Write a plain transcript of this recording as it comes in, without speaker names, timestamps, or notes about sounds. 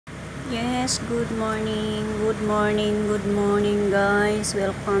Yes, good morning, good morning guys.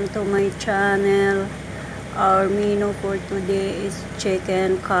 Welcome to my channel. Our menu for today is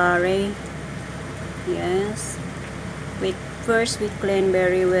chicken curry. Yes. First we clean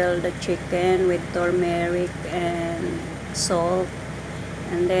very well the chicken with turmeric and salt.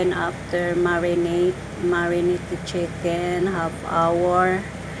 And then after marinate the chicken half hour.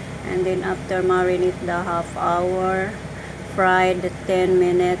 And then after marinate the half hour, fry the 10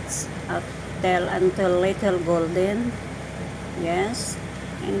 minutes until little golden. Yes.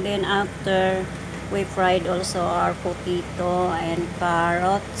 And then after we fried also our potato and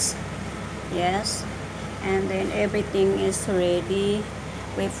carrots. Yes. And then everything is ready.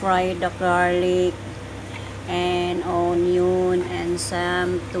 We fry the garlic and onion and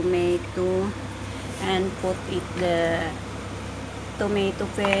some tomato and put it the tomato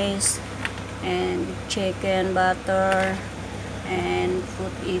paste and chicken butter and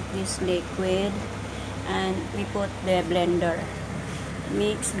put it this liquid and we put the blender,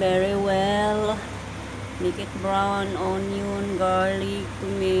 mix very well, make it brown, onion, garlic,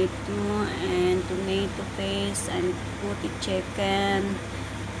 tomato and tomato paste, and put it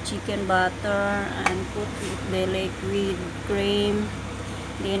chicken butter and put it the liquid cream.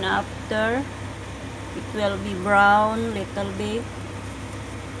 Then after it will be brown little bit,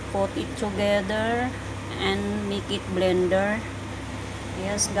 put it together and make it blender.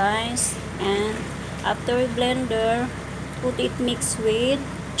 Yes guys, and after blender, put it mix with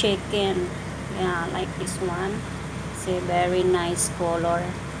chicken. Yeah, like this one. It's a very nice color.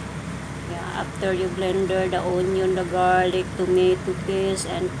 Yeah, after you blender the onion, the garlic, tomato paste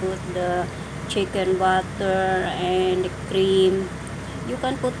and put the chicken butter and the cream. You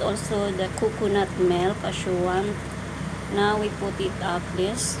can put also the coconut milk as you want. Now we put it up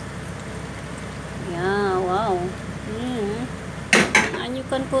this. Yeah, wow. And you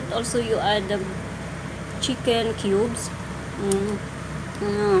can put also, you add the chicken cubes.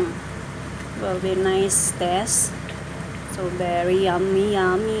 Will be nice taste. So very yummy.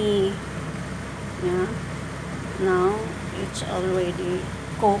 Yeah. Now it's already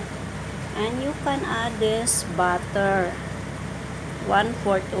cooked. And you can add this butter.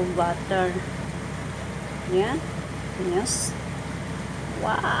 1/4 of butter. Yeah. Yes.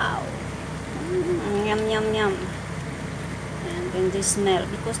 Wow. Yum. And then the smell,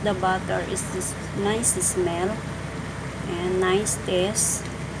 because the butter is this nice smell and nice taste.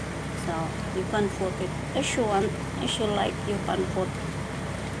 So you can put it as you want, as you like, you can put,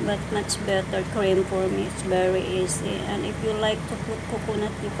 but much better cream for me. It's very easy. And if you like to put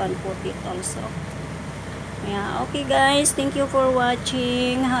coconut, you can put it also. Yeah, okay guys, thank you for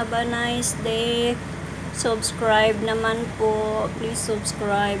watching. Have a nice day. Subscribe naman po. Please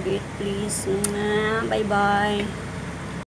subscribe it, please. Bye bye.